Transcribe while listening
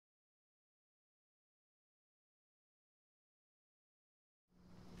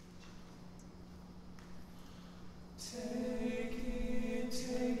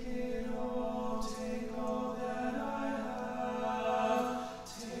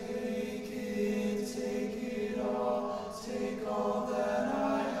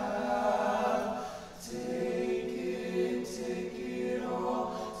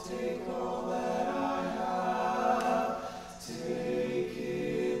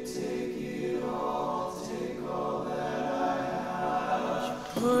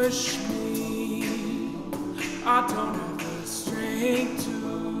push me. I don't have the strength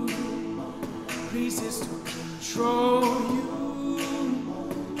to resist or control you.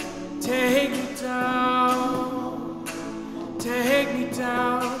 Take me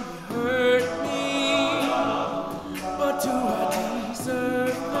down, you hurt me, but do I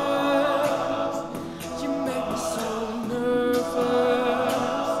deserve this? You make me so nervous.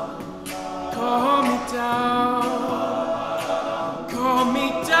 Calm me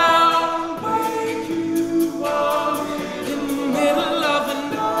down, wake you up in the middle of the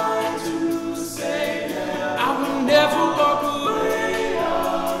night to say I will never walk away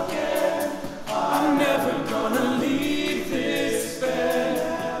again. I'm never gonna leave this bed.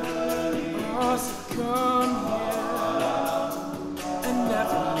 Oh, so come here and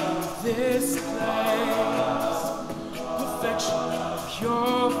never leave this place. Perfection of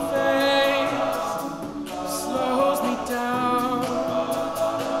your face slows me down,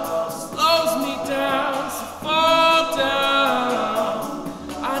 so fall down.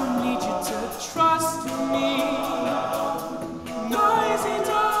 I need you to trust me. Noisy,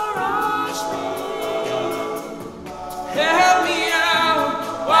 don't rush me. Help me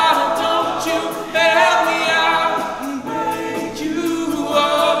out, why don't you help me out and wake you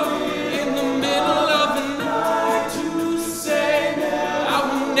up in the middle of the night to say I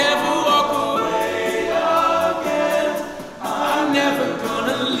will never walk away again. I'm never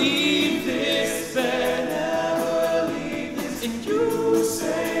gonna leave this bed, never leave this. And you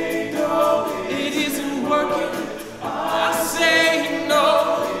say no, it isn't working. I say no,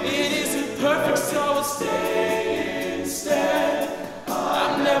 it isn't perfect, so I'll stay instead.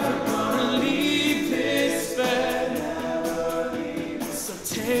 I'm never gonna leave this bed, never leave. So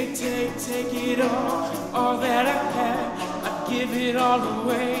take it all that I had. I give it all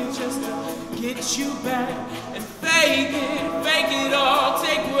away just to get you back and fake it all.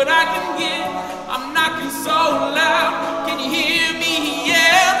 Take what I can get. I'm knocking so loud, can you hear me?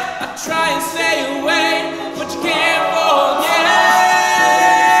 Yeah, I try and stay away, but you can't